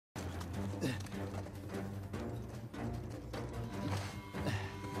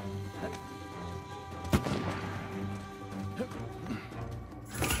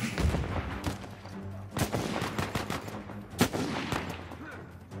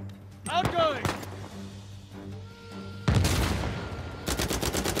Outgoing!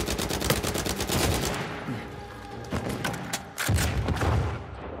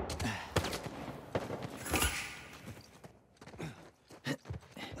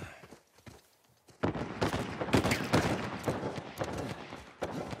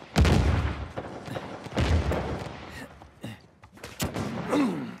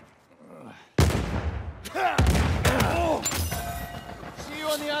 See you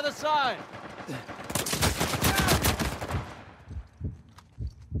on the other side!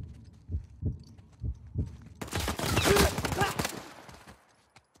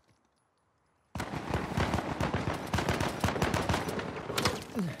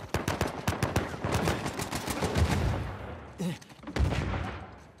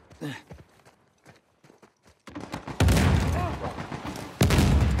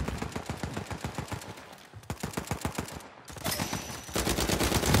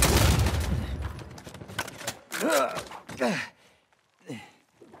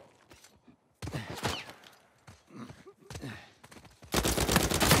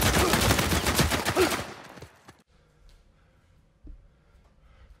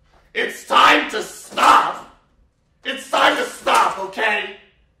 It's time to stop! It's time to stop, okay?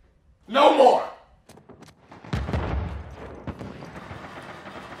 No more!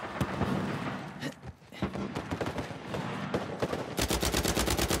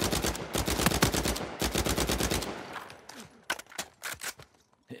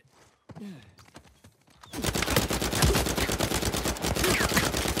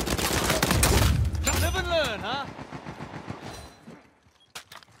 Live and learn, huh?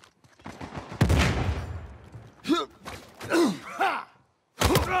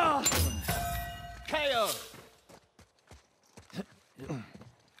 KO!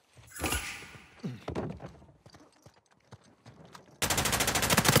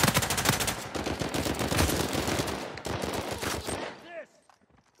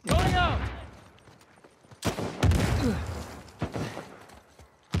 Going out!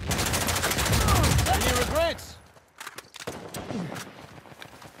 Any regrets?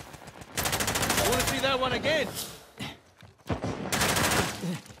 I want to see that one again.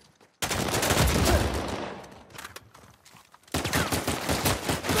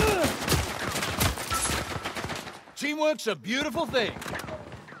 Teamwork's a beautiful thing.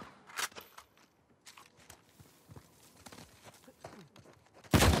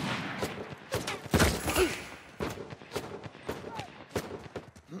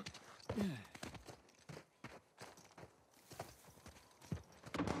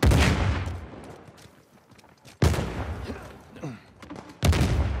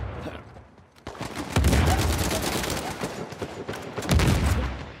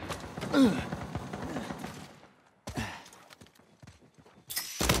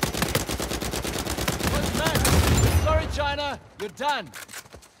 Sorry, China, you're done.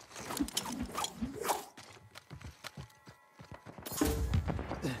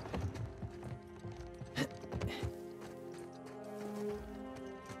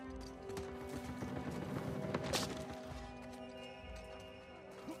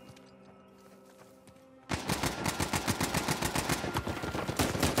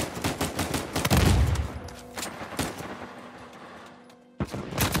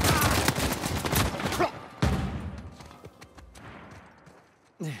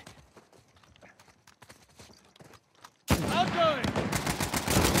 Outgoing!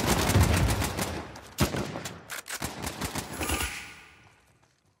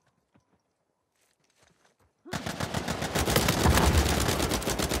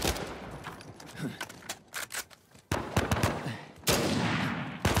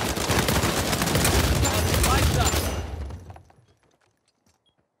 Lights up!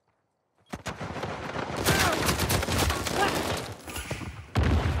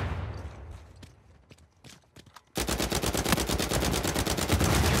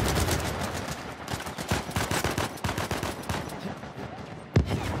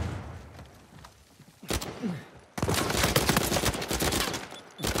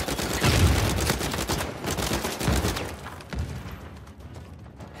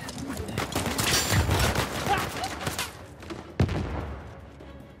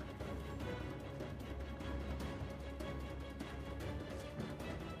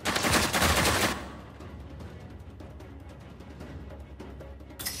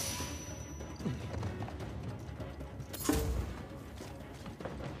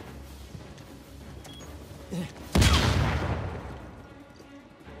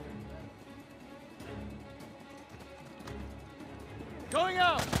 Going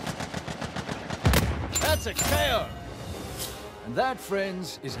out! That's a KO! And that,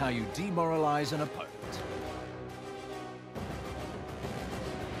 friends, is how you demoralize an opponent.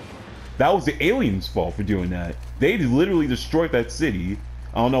 That was the aliens' fault for doing that. They literally destroyed that city.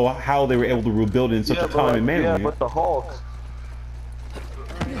 I don't know how they were able to rebuild it in such a time and manner. Yeah, but the Hulk.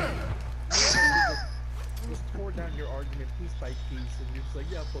 Just tore down your argument piece by piece, and you're just like,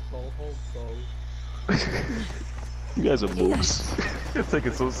 yeah, but the Hulk, though. You guys are moves. You're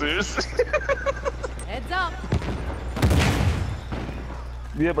taking it so serious. Heads up.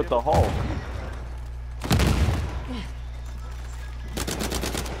 Yeah, but the Hulk.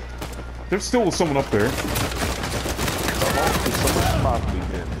 There's still someone up there. The Hulk is so much possibly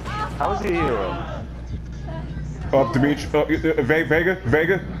good. How is he a hero? Dimitri, Vega,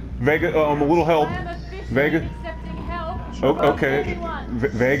 a little help. Vega. Oh, okay.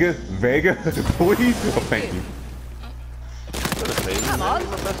 Vega, please. Oh, thank you. Come on.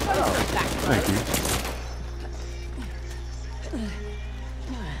 Thank you.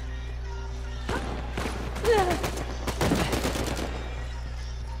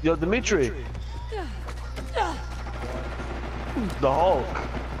 Yo, Dimitri. The Hulk.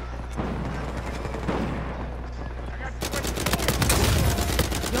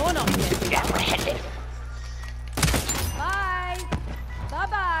 You're not here. Bye.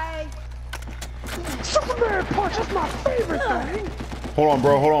 Bye-bye. Superman punch is my favorite thing. Hold on,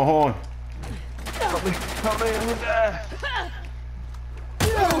 bro. Hold on. Help me.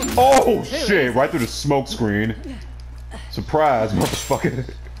 Oh, shit. Right through the smoke screen. Surprise, motherfucker.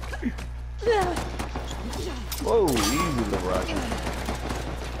 Whoa, easy, little Rocky.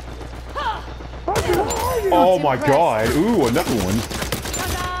 Oh my god. Ooh, another one.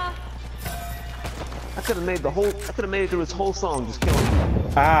 I could have made it through his whole song just killing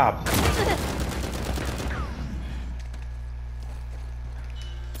him. Ah.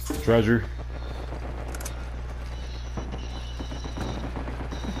 Treasure.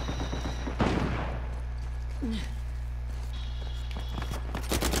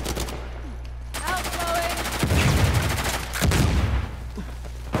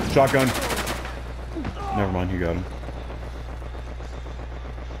 Shotgun. Never mind, you got him.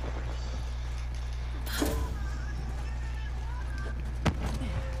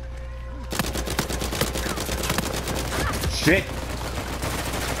 Shit.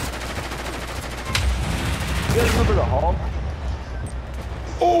 You guys remember the Hulk?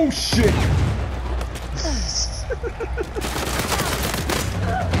 Oh shit.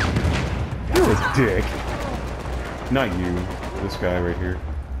 You're a dick. Not you. This guy right here.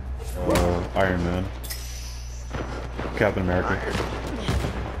 Iron Man. Captain America.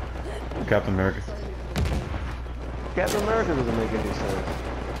 Captain America. Captain America doesn't make any sense.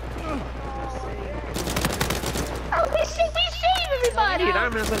 Oh, we save everybody. And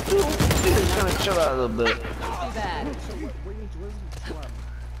Iron Man's like, dude, he's just trying to chill out a little bit. Too bad.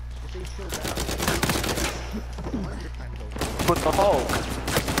 Put the Hulk.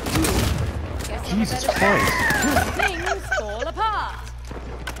 Jesus Christ. Things fall apart.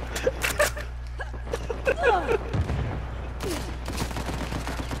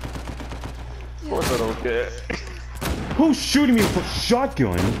 Of course I don't care. Who's shooting me with a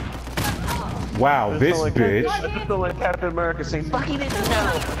shotgun? Wow, this bitch. I just feel like Captain America saying, fuck, he didn't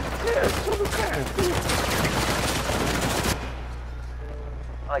know. Yeah, so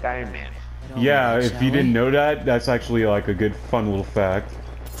like Iron Man. Yeah, if you didn't know that, that's actually like a good fun little fact.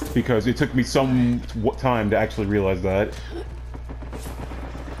 Because it took me some time to actually realize that.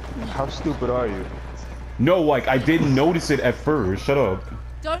 How stupid are you? No, like, I didn't notice it at first. Shut up.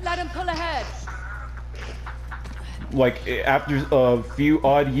 Don't let him pull ahead. Like, after a few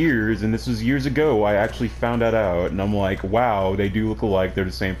odd years, and this was years ago, I actually found that out. And I'm like, wow, they do look alike. They're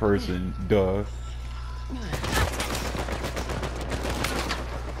the same person. Duh.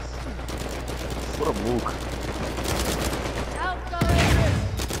 What a mook.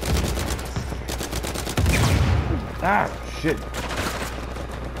 Ah, shit.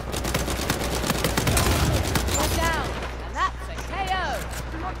 Down, and that's a KO.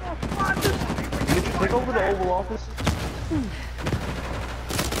 Did you take over the Oval Office?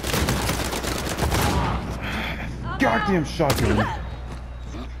 Goddamn shotgun.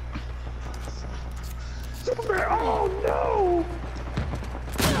 Superman, oh no!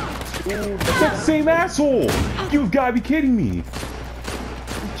 That same asshole! You've gotta be kidding me!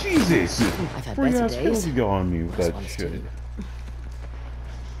 Jesus! I've had Free better ass days. kills you got on me with that one's shit. too.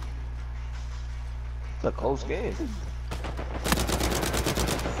 It's a close game.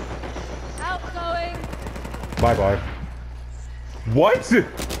 Outgoing. Bye bye. What?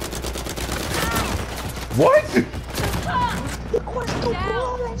 What?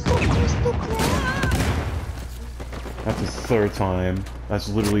 That's the third time. That's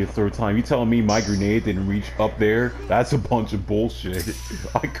literally the third time. You telling me my grenade didn't reach up there? That's a bunch of bullshit.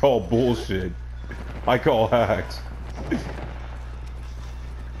 I call bullshit. I call hacks.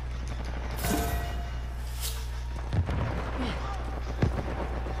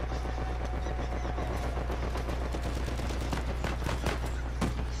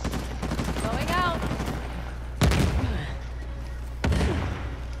 Going out.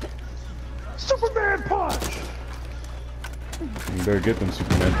 Superman punch! You better get them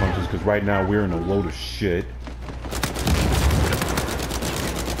Superman punches, because right now we're in a load of shit.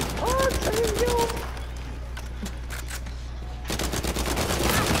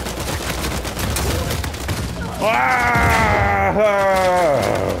 Ah!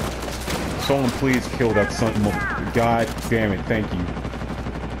 Someone please kill that son. God damn it! Thank you.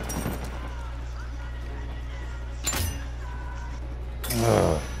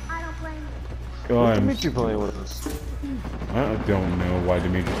 What Dimitri playing with us? I don't know why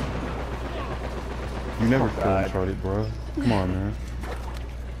Dimitri. You never killed Uncharted, bro. Come on, man.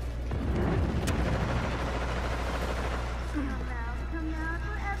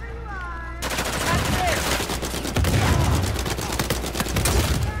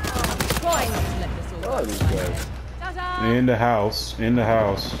 Oh, these guys. In the house. In the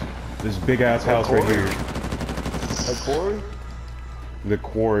house. This big ass house right here. A quarry? The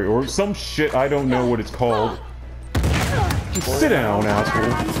quarry. Or some shit, I don't know what it's called. Just sit down, asshole.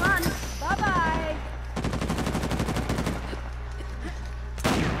 Bye-bye.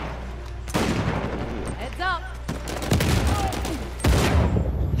 Heads up.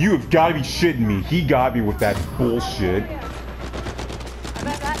 You have got to be shitting me. He got me with that bullshit. I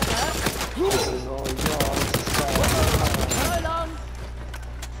bet that hurt. So long.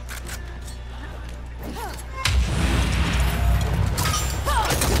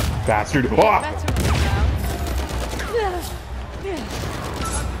 Bastard. Ah! Better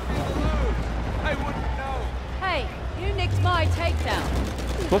I wouldn't know. Hey, you nicked my takedown.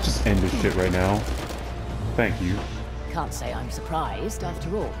 Let's just end this shit right now. Thank you. Can't say I'm surprised.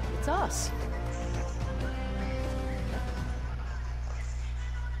 After all, it's us.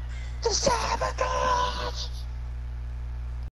 The sabotage!